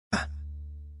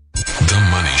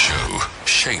show,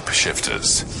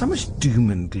 Shapeshifters. So much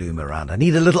doom and gloom around. I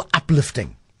need a little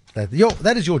uplifting.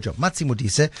 That is your job. Matsi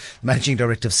Modise, Managing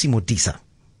Director of Simodisa.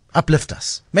 Uplift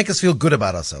us. Make us feel good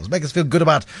about ourselves. Make us feel good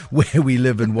about where we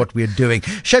live and what we're doing.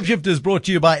 Shapeshifters brought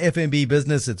to you by FNB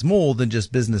Business. It's more than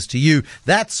just business to you.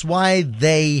 That's why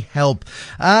they help.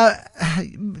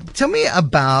 Tell me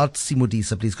about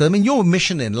Simodisa, please. Because, your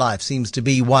mission in life seems to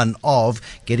be one of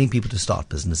getting people to start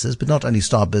businesses, but not only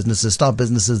start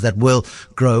businesses that will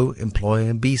grow, employ,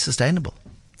 and be sustainable.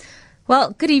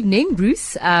 Well, good evening,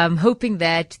 Bruce. Hoping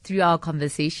that through our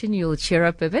conversation you'll cheer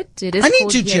up a bit. It is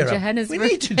cold here in Johannesburg. We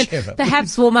need to cheer up.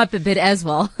 Perhaps warm up a bit as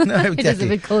well. No, exactly. It is a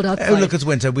bit cold outside. Oh, look, it's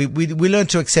winter. We learn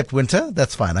to accept winter.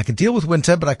 That's fine. I can deal with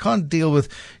winter, but I can't deal with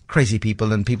crazy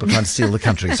people and people trying to steal the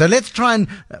country. So let's try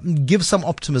and give some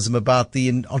optimism about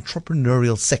the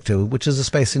entrepreneurial sector, which is a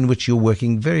space in which you're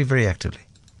working very, very actively.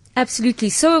 Absolutely.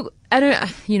 So, I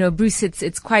don't, Bruce,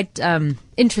 it's quite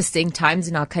interesting times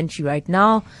in our country right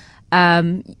now.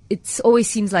 It always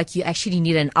seems like you actually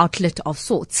need an outlet of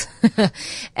sorts.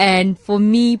 And for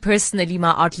me personally, my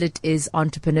outlet is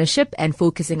entrepreneurship and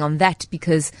focusing on that,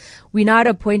 because we're now at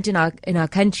a point in our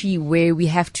country where we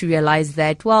have to realize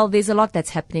that, well, there's a lot that's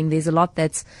happening. There's a lot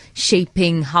that's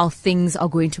shaping how things are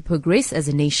going to progress as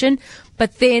a nation.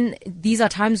 But then these are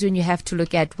times when you have to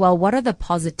look at, well, what are the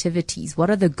positivities? What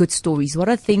are the good stories? What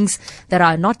are things that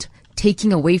are not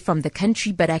taking away from the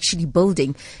country, but actually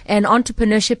building? And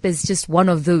entrepreneurship is just one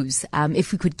of those.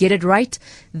 If we could get it right,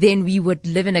 then we would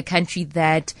live in a country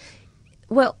that,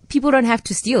 well, people don't have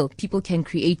to steal. People can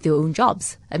create their own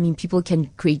jobs. People can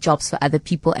create jobs for other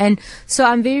people. And so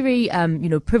I'm very,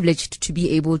 very, privileged to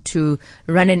be able to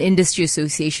run an industry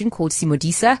association called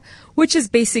Simodisa, which is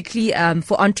basically,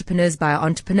 for entrepreneurs by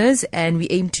entrepreneurs. And we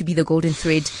aim to be the golden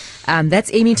thread, that's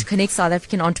aiming to connect South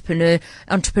African entrepreneurial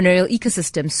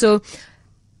ecosystem. So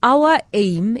our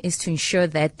aim is to ensure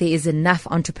that there is enough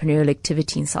entrepreneurial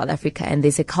activity in South Africa and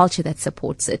there's a culture that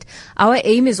supports it. Our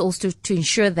aim is also to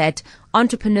ensure that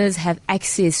entrepreneurs have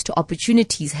access to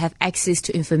opportunities, have access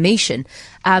to information.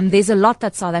 There's a lot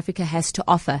that South Africa has to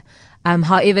offer.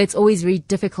 However, it's always very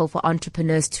difficult for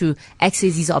entrepreneurs to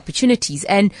access these opportunities.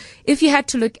 And if you had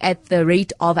to look at the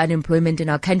rate of unemployment in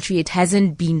our country, it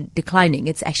hasn't been declining.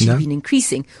 It's actually been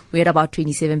increasing. We're at about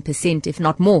 27%, if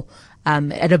not more.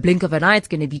 At a blink of an eye, it's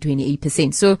going to be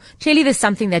 28%. So clearly there's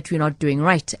something that we're not doing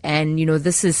right. And,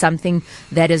 this is something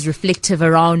that is reflective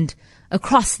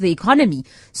across the economy.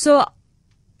 So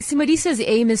Simodisa's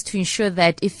aim is to ensure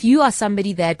that if you are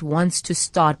somebody that wants to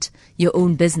start your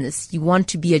own business, you want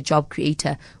to be a job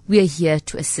creator, we are here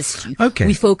to assist you. Okay.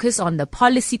 We focus on the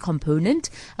policy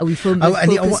component. I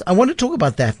want to talk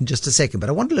about that in just a second, but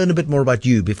I want to learn a bit more about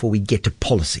you before we get to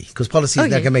policy, because policy is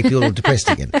now going to make you a little depressed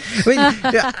again.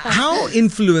 How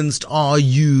influenced are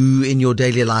you in your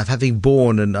daily life, having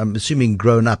born and I'm assuming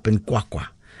grown up in QwaQwa?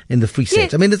 In the Free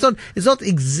State. Yeah. It's not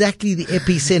exactly the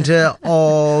epicenter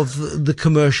of the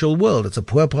commercial world. It's a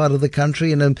poor part of the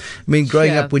country. And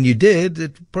growing up when you did,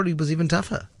 it probably was even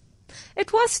tougher.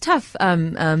 It was tough.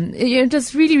 It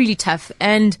was really, really tough.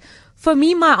 And for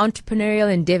me, my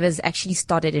entrepreneurial endeavors actually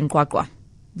started in QwaQwa.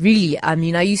 Really.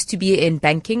 I used to be in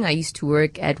banking. I used to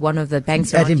work at one of the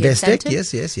banks around here. At Investec,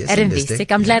 yes. At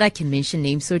Investec. I'm glad I can mention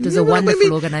names. So it was a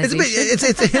wonderful organization.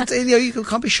 You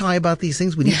can't be shy about these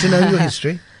things. We need to know your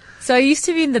history. So I used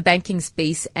to be in the banking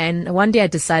space, and one day I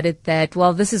decided that,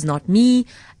 well, this is not me.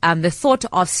 The thought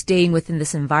of staying within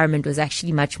this environment was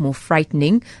actually much more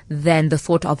frightening than the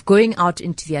thought of going out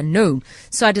into the unknown.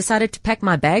 So I decided to pack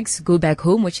my bags, go back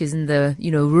home, which is in the,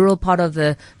 rural part of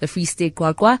the Free State,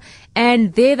 QwaQwa.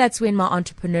 And that's when my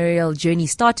entrepreneurial journey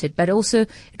started. But also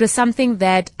it was something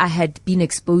that I had been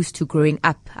exposed to growing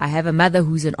up. I have a mother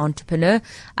who's an entrepreneur.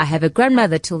 I have a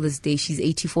grandmother till this day. She's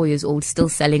 84 years old, still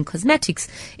selling cosmetics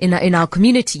in our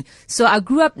community. So I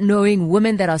grew up knowing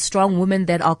women that are strong, women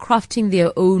that are crafting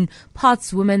their own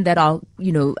paths, women that are,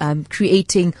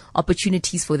 creating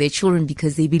opportunities for their children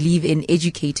because they believe in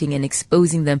educating and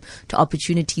exposing them to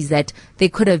opportunities that they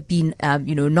could have been,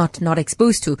 not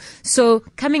exposed to. So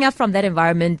coming up from that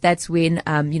environment, that's when,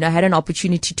 I had an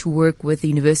opportunity to work with the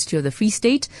University of the Free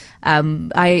State.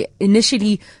 I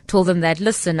initially told them that,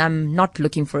 listen, I'm not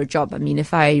looking for a job.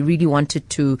 If I really wanted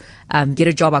to, get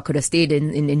a job, I could have stayed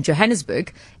in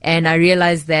Johannesburg. And I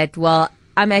realized that, well,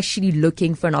 I'm actually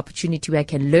looking for an opportunity where I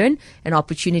can learn, an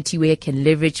opportunity where I can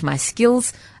leverage my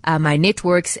skills, my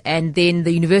networks. And then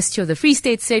the University of the Free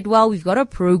State said, well, we've got a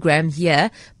program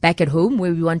here back at home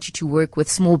where we want you to work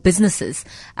with small businesses,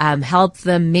 help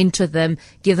them, mentor them,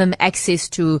 give them access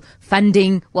to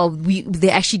funding. Well, they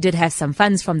actually did have some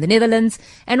funds from the Netherlands,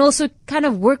 and also kind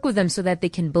of work with them so that they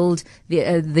can build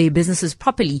their businesses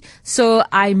properly. So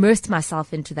I immersed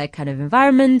myself into that kind of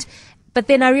environment. But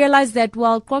then I realized that,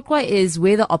 well, KwaKwa is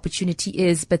where the opportunity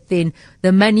is, but then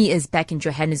the money is back in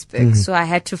Johannesburg. So I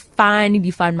had to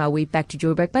finally find my way back to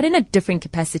Joburg, but in a different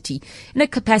capacity. In a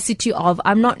capacity of,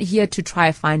 I'm not here to try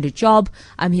to find a job.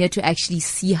 I'm here to actually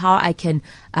see how I can,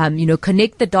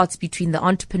 connect the dots between the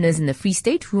entrepreneurs in the Free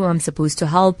State, who I'm supposed to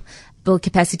help, build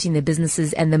capacity in their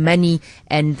businesses, and the money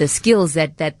and the skills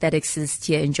that exist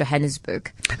here in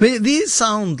Johannesburg. I mean, these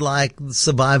sound like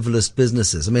survivalist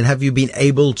businesses. I mean, have you been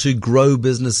able to grow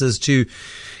businesses to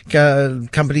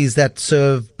companies that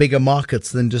serve bigger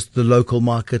markets than just the local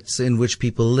markets in which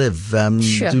people live,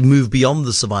 Sure. to move beyond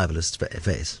the survivalist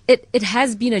phase? It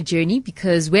has been a journey,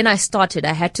 because when I started,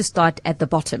 I had to start at the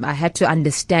bottom. I had to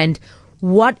understand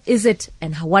what is it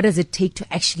and what does it take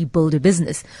to actually build a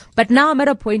business. But now I'm at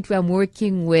a point where I'm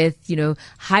working with,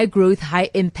 high growth,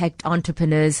 high impact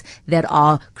entrepreneurs that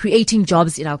are creating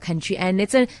jobs in our country. And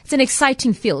it's an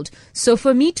exciting field. So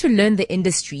for me to learn the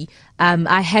industry,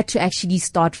 I had to actually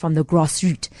start from the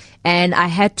grassroots, and I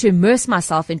had to immerse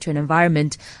myself into an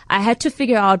environment. I had to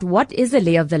figure out what is the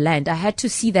lay of the land. I had to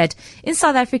see that in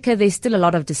South Africa, there's still a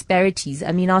lot of disparities.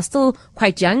 I mean, I was still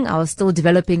quite young. I was still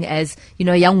developing as,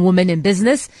 a young woman in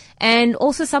business. And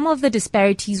also some of the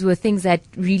disparities were things that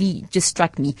really just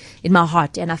struck me in my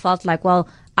heart. And I felt like, well,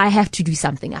 I have to do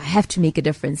something. I have to make a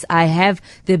difference. I have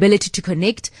the ability to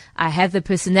connect. I have the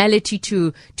personality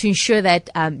to ensure that,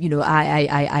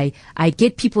 I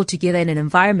get people together in an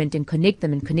environment and connect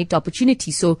them and connect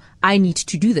opportunities. So I need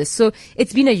to do this. So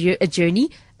it's been a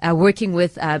journey. Working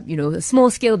with, small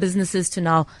scale businesses to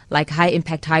now like high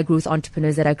impact, high growth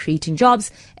entrepreneurs that are creating jobs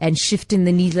and shifting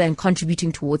the needle and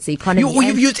contributing towards the economy.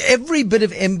 You've used every bit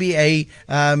of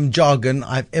MBA jargon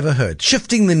I've ever heard.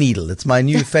 Shifting the needle. It's my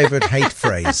new favorite hate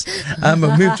phrase.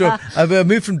 I've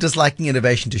moved from disliking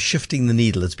innovation to shifting the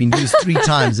needle. It's been used 3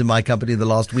 times in my company the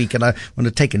last week, and I want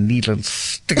to take a needle and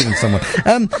stick it in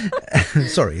someone.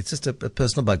 Sorry, it's just a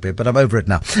personal bugbear, but I'm over it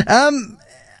now.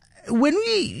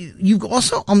 You've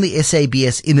also on the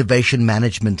SABS Innovation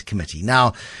Management Committee.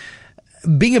 Now,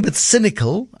 being a bit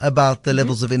cynical about the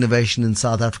levels of innovation in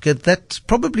South Africa, that's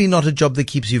probably not a job that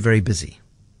keeps you very busy.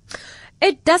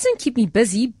 It doesn't keep me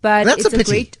busy, but That's a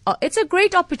pity. It's a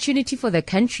great opportunity for the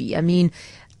country. I mean,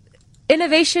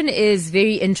 innovation is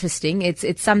very interesting.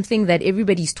 It's something that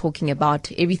everybody's talking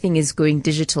about. Everything is going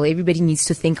digital. Everybody needs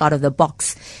to think out of the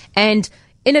box. And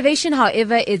innovation,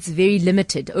 however, it's very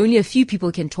limited. Only a few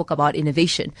people can talk about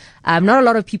innovation. Not a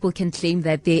lot of people can claim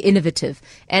that they're innovative.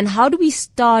 And how do we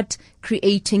start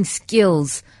creating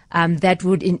skills that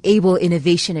would enable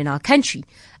innovation in our country?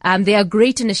 There are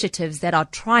great initiatives that are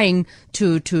trying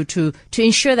to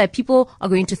ensure that people are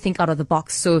going to think out of the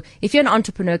box. So if you're an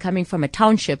entrepreneur coming from a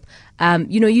township,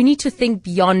 you need to think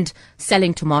beyond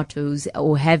selling tomatoes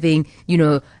or having,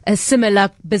 a similar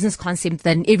business concept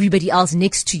than everybody else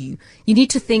next to you. You need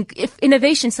to think if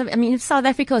South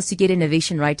Africa was to get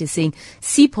innovation right, is saying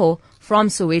Sipho from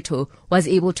Soweto was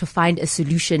able to find a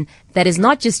solution that is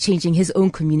not just changing his own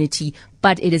community,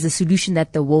 but it is a solution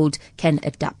that the world can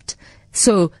adapt.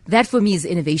 So that for me is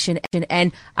innovation.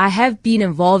 And I have been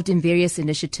involved in various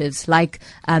initiatives like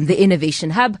the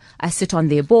Innovation Hub. I sit on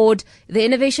their board. The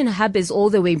Innovation Hub is all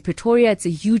the way in Pretoria. It's a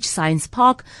huge science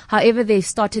park. However, they've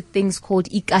started things called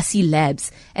Ikasi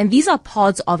Labs. And these are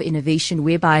pods of innovation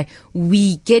whereby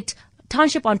we get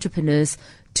township entrepreneurs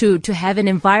to have an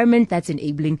environment that's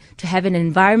enabling, to have an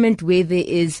environment where there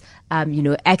is,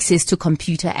 access to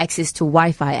computer, access to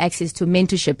Wi-Fi, access to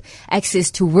mentorship,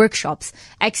 access to workshops,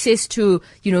 access to,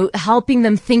 helping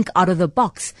them think out of the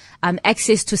box,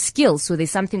 access to skills. So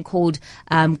there's something called,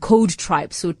 Code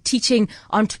Tribe. So teaching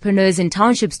entrepreneurs in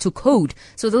townships to code.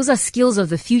 So those are skills of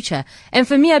the future. And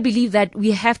for me, I believe that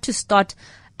we have to start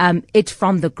it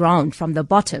from the ground, from the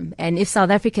bottom. And if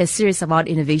South Africa is serious about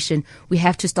innovation, we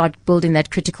have to start building that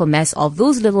critical mass of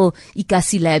those little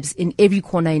Ikasi labs in every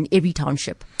corner, in every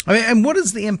township. And what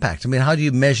is the impact? How do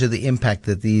you measure the impact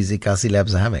that these Ikasi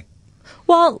labs are having?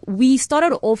 Well, we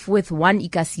started off with one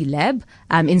Ikasi lab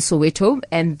in Soweto,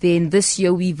 and then this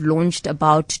year we've launched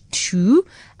about 2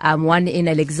 one in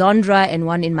Alexandra and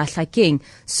one in Mahlakeng.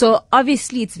 So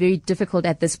obviously it's very difficult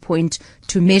at this point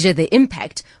to measure the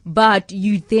impact, but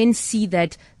you then see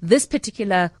that this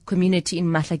particular community in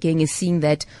Mahlakeng is seeing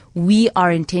that we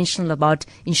are intentional about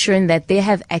ensuring that they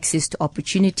have access to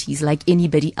opportunities like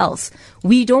anybody else.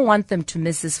 We don't want them to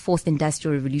miss this fourth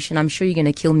industrial revolution. I'm sure you're going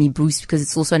to kill me, Bruce, because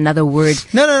it's also another word.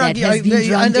 No. That has been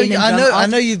drummed in and drummed out. I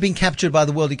know you've been captured by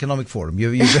the World Economic Forum.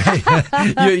 That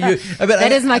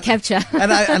is my capture.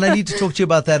 and I need to talk to you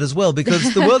about that as well,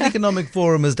 because the World Economic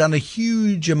Forum has done a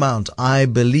huge amount, I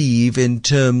believe, in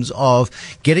terms of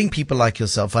getting people like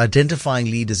yourself, identifying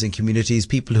leaders in communities,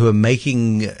 people who are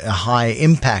making a high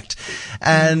impact,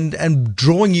 and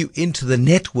drawing you into the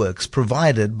networks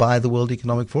provided by the World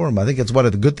Economic Forum. I think it's one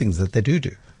of the good things that they do.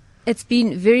 It's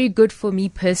been very good for me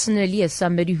personally as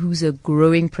somebody who's a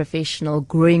growing professional,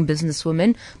 growing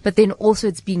businesswoman, but then also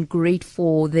it's been great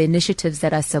for the initiatives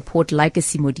that I support, like a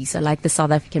Simo Disa, like the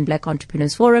South African Black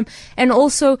Entrepreneurs Forum, and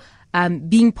also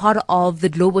being part of the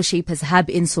Global Shapers Hub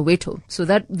in Soweto, so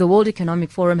that the World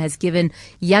Economic Forum has given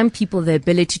young people the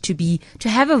ability to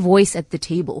have a voice at the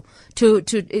table.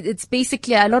 It's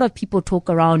basically, a lot of people talk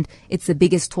around, it's the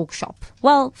biggest talk shop.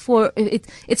 Well,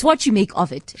 it's what you make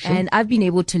of it. Sure. And I've been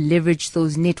able to leverage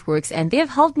those networks, and they have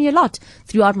helped me a lot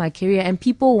throughout my career, and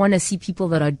people want to see people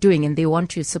that are doing, and they want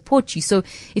to support you. So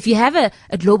if you have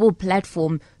a global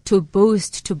platform to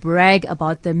boast, to brag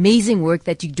about the amazing work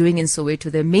that you're doing in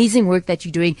Soweto, the amazing work that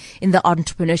you're doing in the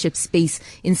entrepreneurship space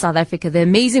in South Africa, the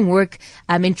amazing work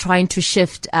in trying to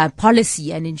shift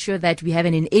policy and ensure that we have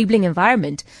an enabling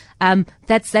environment.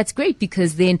 That's great,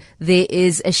 because then there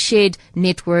is a shared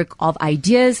network of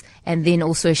ideas, and then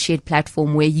also a shared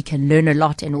platform where you can learn a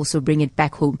lot and also bring it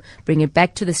back home, bring it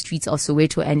back to the streets of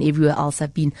Soweto and everywhere else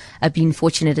I've been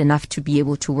fortunate enough to be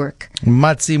able to work.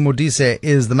 Matsi Modise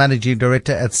is the managing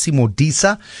director at Simo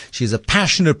Disa. She's a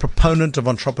passionate proponent of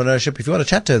entrepreneurship. If you want to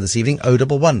chat to her this evening,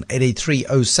 011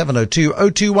 883 0702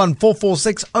 021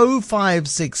 446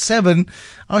 0567.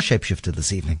 Our shapeshifter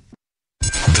this evening.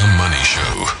 The Money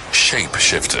Show.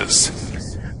 Shapeshifters.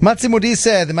 Matsi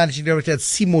Modise, the managing director at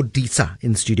Simo Disa,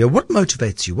 in studio. What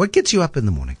motivates you? What gets you up in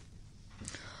the morning?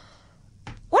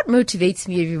 What motivates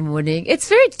me every morning? It's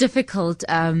very difficult.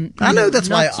 I know, that's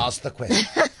why I asked the question.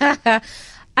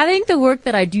 I think the work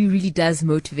that I do really does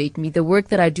motivate me. The work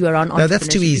that I do around entrepreneurship. No, that's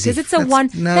too easy. Because it's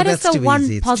the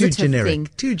one positive too generic. thing.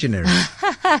 Too generic.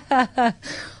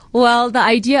 Well, the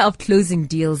idea of closing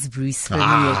deals, Bruce, for me,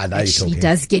 actually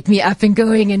does get me up and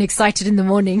going and excited in the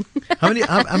morning. How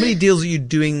many deals are you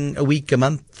doing a week, a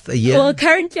month, a year? Well,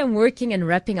 currently I'm working and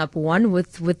wrapping up one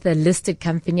with a listed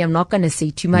company. I'm not going to say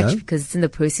too much because it's in the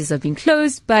process of being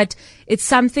closed, but it's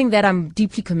something that I'm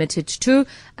deeply committed to,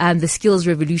 the skills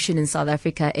revolution in South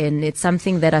Africa. And it's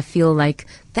something that I feel like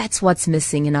that's what's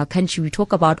missing in our country. We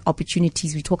talk about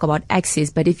opportunities, we talk about access,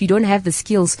 but if you don't have the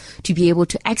skills to be able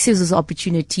to access those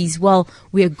opportunities, well,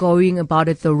 we are going about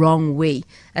it the wrong way.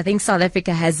 I think South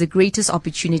Africa has the greatest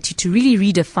opportunity to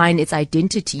really redefine its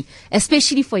identity,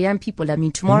 especially for young people. I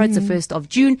mean, tomorrow it's the 1st of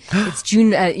June. It's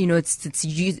June,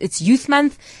 it's Youth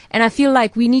Month. And I feel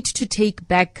like we need to take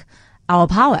back our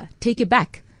power, take it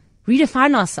back.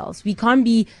 Redefine ourselves. We can't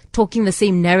be talking the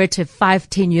same narrative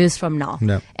 5-10 years from now.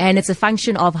 No. And it's a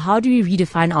function of how do we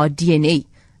redefine our DNA?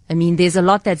 I mean, there's a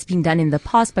lot that's been done in the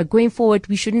past, but going forward,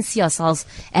 we shouldn't see ourselves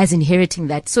as inheriting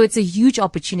that. So it's a huge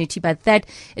opportunity, but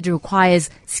it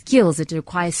requires skills. It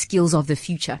requires skills of the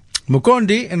future.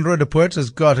 Mukondi in Roodepoort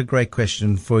has got a great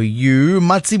question for you.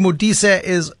 Matsi Modise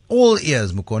is all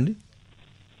ears, Mukondi.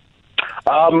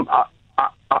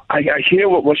 I hear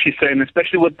what she's saying,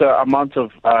 especially with the amount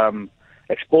of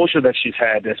exposure that she's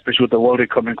had, especially with the World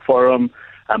Economic Forum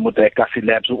and with the Ekasi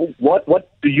Labs.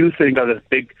 What do you think are the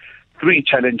big 3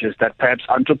 challenges that perhaps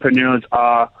entrepreneurs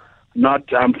are not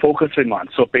focusing on?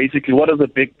 So basically, what are the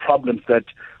big problems that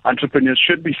entrepreneurs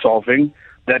should be solving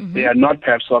that they are not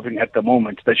perhaps solving at the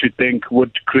moment, that you think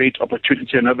would create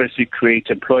opportunity and obviously create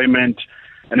employment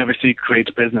and obviously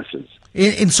create businesses?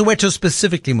 In Soweto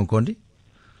specifically, Mukondi?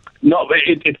 No,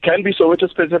 it can be Soweto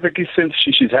specifically, since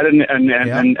she's had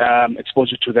an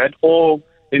exposure to that, or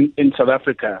in South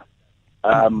Africa.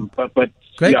 But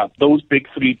yeah, those big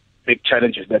 3 big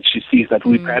challenges that she sees that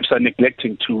we perhaps are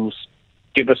neglecting to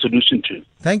give a solution to.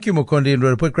 Thank you, Mukondi and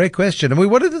Roodepoort. Great question. I mean,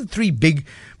 what are the 3 big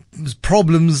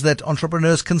problems that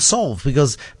entrepreneurs can solve?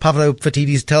 Because Pavlo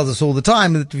Phitidis tells us all the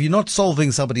time that if you're not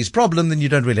solving somebody's problem, then you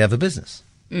don't really have a business.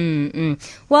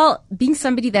 Well, being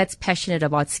somebody that's passionate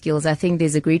about skills, I think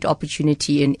there's a great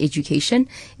opportunity in education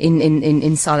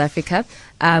in South Africa.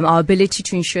 Our ability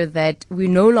to ensure that we're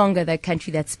no longer that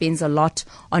country that spends a lot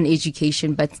on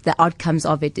education, but the outcomes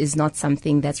of it is not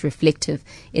something that's reflective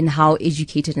in how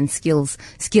educated and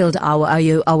skilled our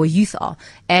youth are.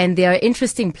 And there are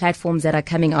interesting platforms that are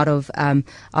coming out of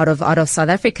South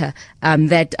Africa.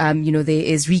 There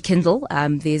is Rekindle.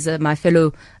 There's my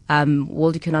fellow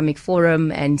World Economic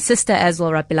Forum and sister as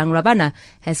well, Rapelang Rabana,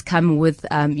 has come with,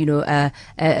 a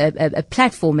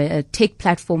platform, a tech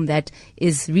platform that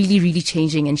is really, really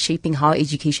changing and shaping how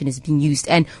education is being used.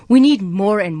 And we need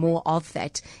more and more of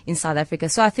that in South Africa.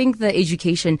 So I think the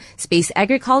education space,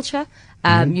 agriculture,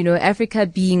 Africa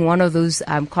being one of those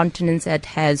continents that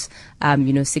has,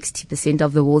 60%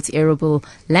 of the world's arable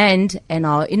land, and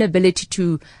our inability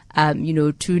to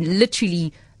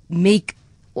literally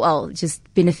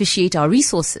just beneficiate our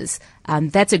resources.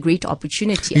 That's a great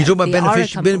opportunity. You're talking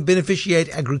about beneficiate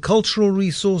agricultural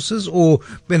resources or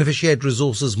beneficiate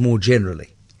resources more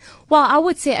generally? Well, I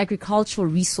would say agricultural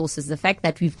resources. The fact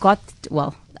that we've got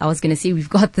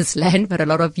this land, but a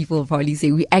lot of people will probably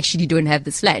say we actually don't have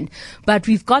this land. But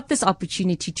we've got this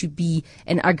opportunity to be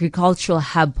an agricultural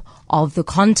hub of the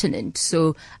continent.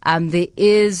 So there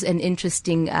is an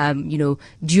interesting,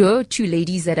 duo, two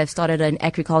ladies that have started an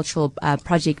agricultural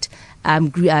project,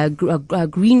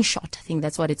 Green Shot, I think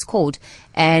that's what it's called.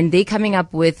 And they're coming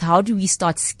up with how do we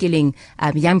start skilling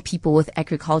young people with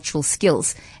agricultural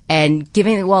skills, and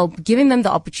giving them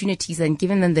the opportunities and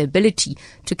giving them the ability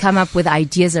to come up with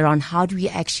ideas around how do we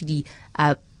actually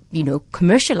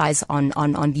commercialize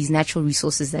on these natural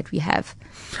resources that we have.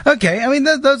 Okay, I mean,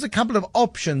 those are a couple of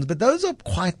options, but those are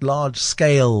quite large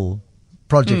scale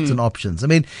projects and options. I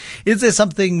mean, is there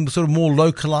something sort of more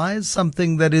localized,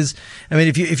 something that is, I mean,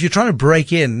 if you're trying to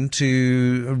break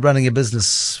into running a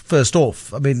business first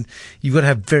off, I mean, you've got to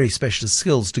have very specialist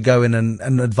skills to go in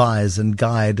and advise and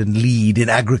guide and lead in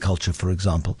agriculture, for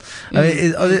example. I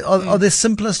mean, are there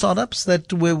simpler startups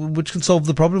which can solve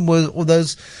the problem, or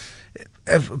those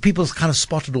people's kind of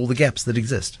spotted all the gaps that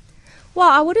exist? Well,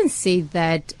 I wouldn't say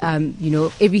that,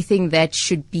 everything that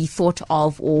should be thought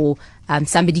of or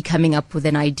somebody coming up with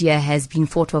an idea has been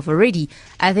thought of already.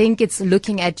 I think it's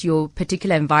looking at your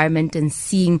particular environment and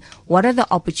seeing what are the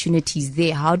opportunities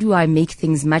there. How do I make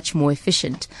things much more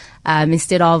efficient?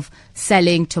 Instead of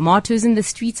selling tomatoes in the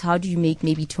streets, how do you make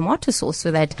maybe tomato sauce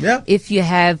so that if you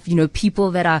have,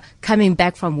 people that are coming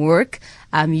back from work,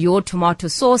 your tomato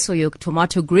sauce or your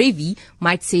tomato gravy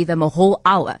might save them a whole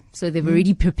hour. So they've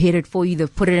already prepared it for you.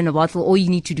 They've put it in a bottle. All you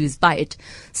need to do is buy it.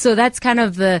 So that's kind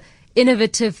of the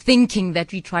innovative thinking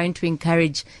that we're trying to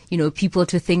encourage, people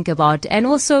to think about, and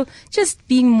also just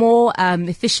being more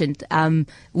efficient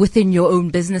within your own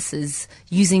businesses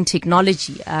using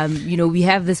technology. We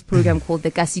have this program called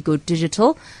the Kasi Go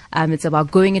Digital. It's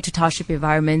about going into township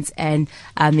environments and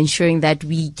ensuring that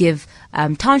we give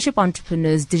township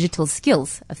entrepreneurs digital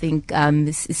skills. I think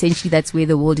essentially that's where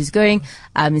the world is going.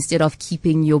 Instead of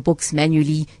keeping your books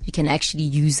manually, you can actually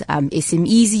use SM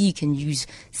Easy, you can use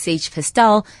Sage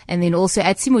Festal, and then also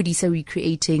at Simodisa we're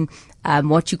creating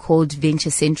what you called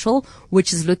Venture Central,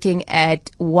 which is looking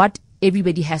at what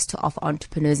everybody has to offer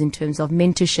entrepreneurs in terms of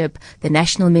mentorship, the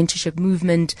national mentorship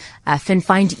movement,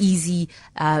 Find Easy,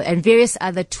 and various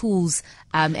other tools.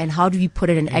 And how do we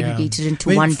put it and aggregate it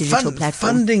into one digital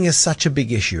platform? Funding is such a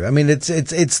big issue. I mean,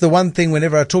 it's the one thing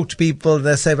whenever I talk to people,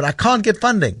 they say, but I can't get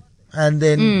funding. And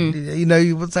then,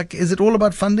 it's like, is it all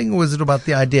about funding or is it about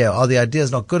the idea? Are the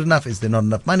ideas not good enough? Is there not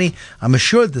enough money? I'm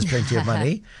assured there's plenty of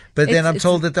money, but then I'm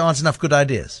told that there aren't enough good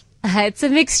ideas. It's a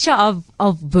mixture of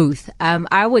both.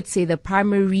 I would say the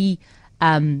primary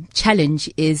challenge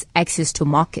is access to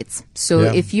markets. So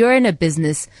if you're in a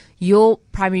business, your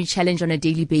primary challenge on a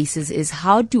daily basis is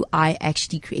how do I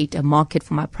actually create a market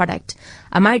for my product?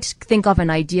 I might think of an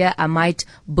idea, I might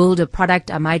build a product,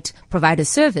 I might provide a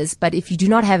service, but if you do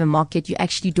not have a market, you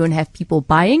actually don't have people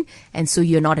buying, and so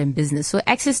you're not in business. So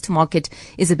access to market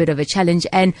is a bit of a challenge.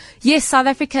 And yes, South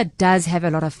Africa does have a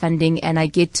lot of funding, and I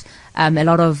get a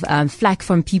lot of flack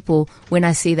from people when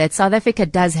I say that South Africa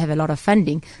does have a lot of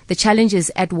funding. The challenge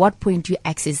is at what point do you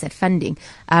access that funding?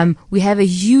 We have a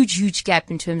huge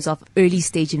gap in terms of early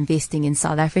stage investing in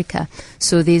South Africa.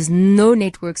 So there's no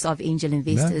networks of angel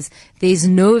investors. No. There's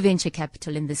no venture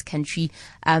capital in this country.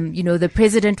 The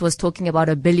president was talking about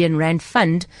R1 billion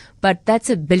fund, but that's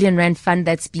R1 billion fund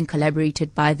that's being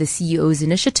collaborated by the CEO's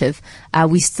initiative.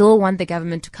 We still want the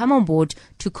government to come on board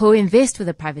to co-invest with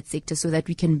the private sector so that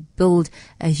we can build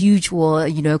a huge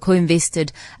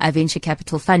co-invested venture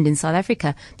capital fund in South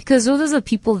Africa, because those are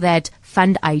people that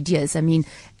fund ideas. I mean,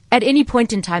 at any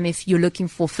point in time, if you're looking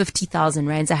for 50,000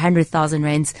 rands, 100,000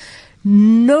 rands,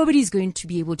 nobody's going to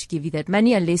be able to give you that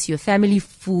money unless your family,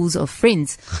 fools, or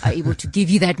friends are able to give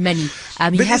you that money.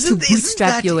 You have to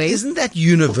bootstrap your way. Isn't that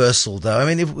universal, though? I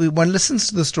mean, if one listens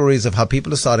to the stories of how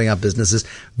people are starting up businesses,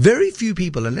 very few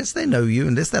people, unless they know you,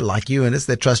 unless they like you, unless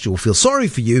they trust you or feel sorry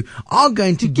for you, are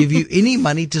going to give you any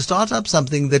money to start up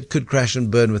something that could crash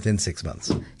and burn within 6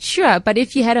 months. Sure, but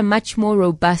if you had a much more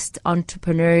robust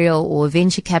entrepreneurial or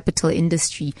venture capital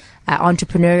industry,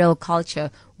 entrepreneurial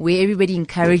culture, where everybody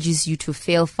encourages you to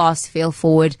fail fast, fail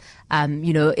forward.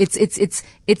 It's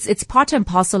part and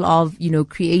parcel of,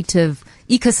 creative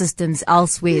ecosystems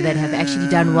elsewhere that have actually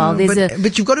done well.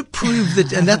 But you've got to prove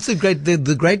that, and that's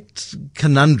the great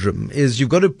conundrum is you've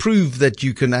got to prove that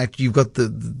you can you've got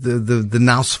the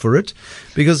nous for it,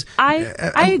 because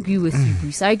I agree with you,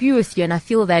 Bruce. I agree with you, and I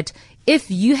feel that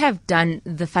if you have done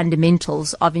the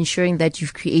fundamentals of ensuring that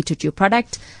you've created your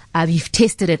product, you've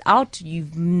tested it out, you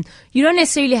don't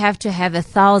necessarily have to have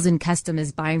 1,000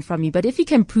 customers buying from you, but if you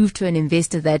can prove to an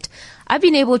investor that I've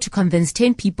been able to convince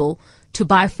 10 people to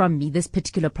buy from me this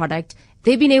particular product,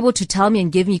 they've been able to tell me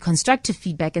and give me constructive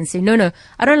feedback and say, no,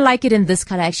 I don't like it in this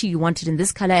color. Actually, you want it in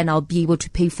this color, and I'll be able to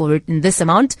pay for it in this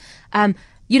amount. I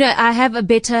have a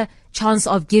better chance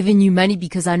of giving you money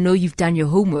because I know you've done your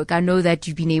homework. I know that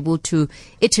you've been able to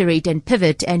iterate and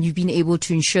pivot, and you've been able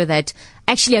to ensure that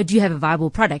actually I do have a viable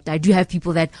product. I do have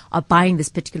people that are buying this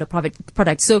particular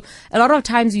product. So a lot of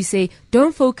times we say,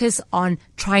 don't focus on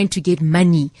trying to get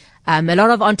money. A lot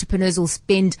of entrepreneurs will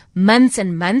spend months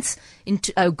and months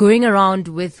into going around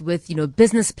with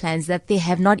business plans that they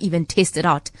have not even tested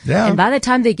out. Yeah. And by the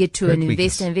time they get to an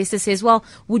investor says, well,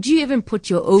 would you even put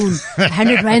your own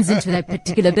 100 rands into that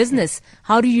particular business?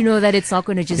 How do you know that it's not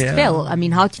going to just fail? I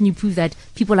mean, how can you prove that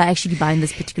people are actually buying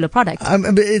this particular product?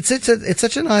 But it's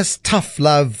such a nice, tough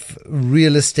love,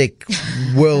 realistic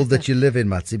world that you live in,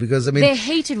 Matsi, because I mean, they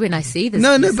hate it when I say this.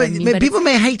 But people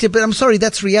may hate it, but I'm sorry,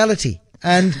 that's reality.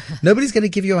 And nobody's going to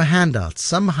give you a handout.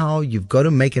 Somehow you've got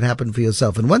to make it happen for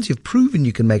yourself. And once you've proven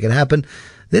you can make it happen,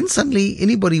 then suddenly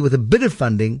anybody with a bit of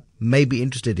funding may be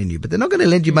interested in you. But they're not going to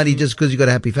lend you money just because you've got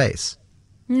a happy face.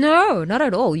 No, not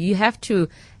at all. You have to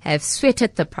have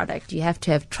sweated the product. You have to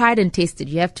have tried and tested.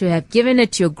 You have to have given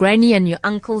it to your granny and your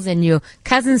uncles and your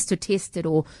cousins to test it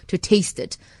or to taste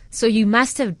it. So you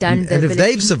must have done And if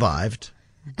they've survived,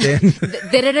 then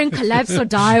they didn't collapse or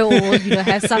die or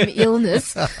have some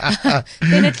illness,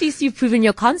 then at least you've proven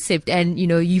your concept, and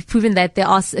you've proven that there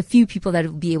are a few people that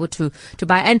will be able to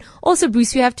buy. And also,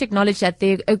 Bruce, we have to acknowledge that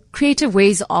there are creative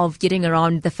ways of getting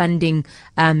around the funding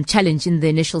challenge in the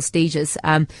initial stages.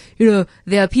 There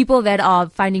are people that are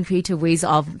finding creative ways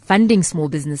of funding small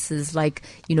businesses, like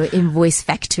invoice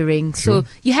factoring. Sure. So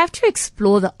you have to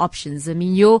explore the options. I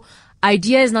mean, your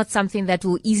idea is not something that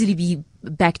will easily be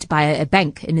backed by a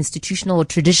bank, an institutional or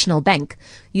traditional bank.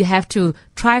 You have to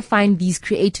find these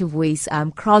creative ways,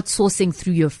 crowdsourcing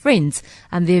through your friends.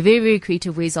 There are very, very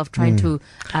creative ways of trying to,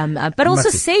 but also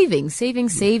save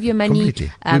your money,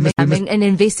 and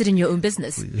invest it in your own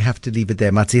business. We have to leave it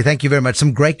there, Matsi. Thank you very much.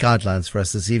 Some great guidelines for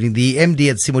us this evening. The MD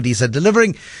at Simodisa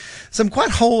delivering some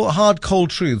quite hard,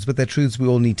 cold truths, but they're truths we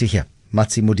all need to hear.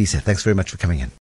 Matsi Modise, thanks very much for coming in.